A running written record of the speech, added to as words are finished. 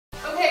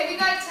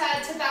got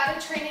Tabata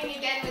training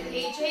again with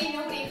AJ.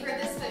 Nobody heard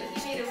this, but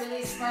he made a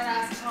really smart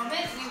ass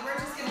comment. We were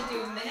just gonna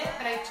do a minute,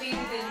 but I changed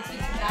it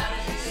into Tabata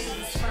because it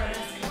was a smart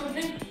ass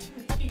comment.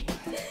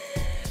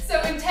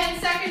 So in 10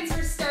 seconds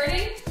we're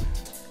starting.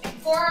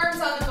 Forearms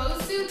on the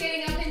Bosu,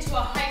 getting up into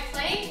a high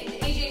plank. And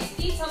AJ's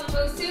feet on the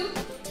Bosu.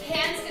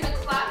 Hands gonna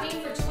clap me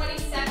for 20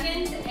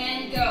 seconds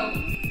and go.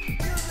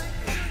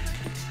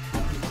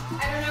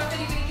 I don't know if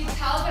anybody can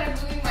tell, but I'm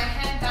moving my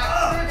hand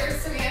back further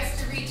so he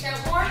has to reach out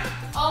more.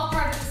 All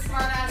part of the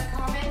smart ass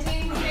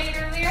commenting we made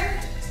earlier.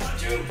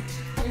 Not you.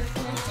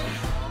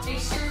 Make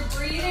sure you're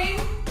breathing.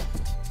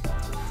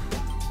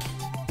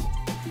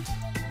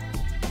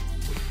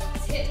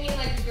 It's hit me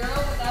like a girl,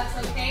 but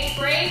that's okay.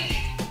 Break.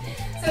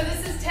 So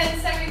this is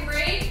 10-second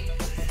break.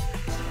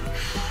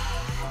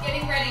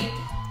 Getting ready.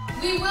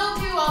 We will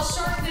do, I'll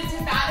shorten the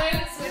Tabata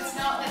out so it's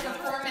not like a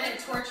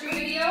 4-minute torture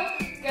video.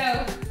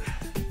 Go.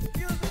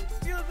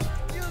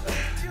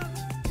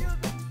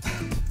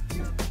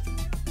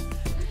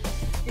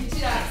 Good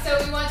job.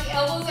 So we want the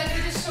elbows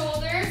under the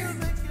shoulders,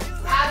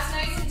 abs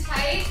nice and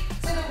tight.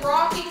 So the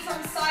rocking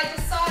from side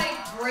to side,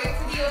 great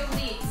for the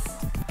obliques.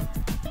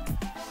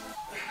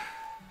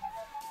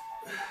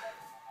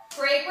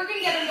 Break. We're going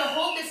to get him to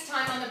hold this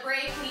time on the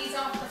break, knees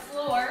off the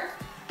floor,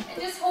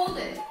 and just hold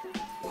it.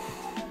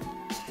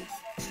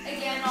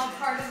 Again, all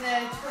part of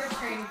the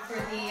torturing for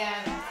the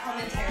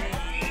commentary.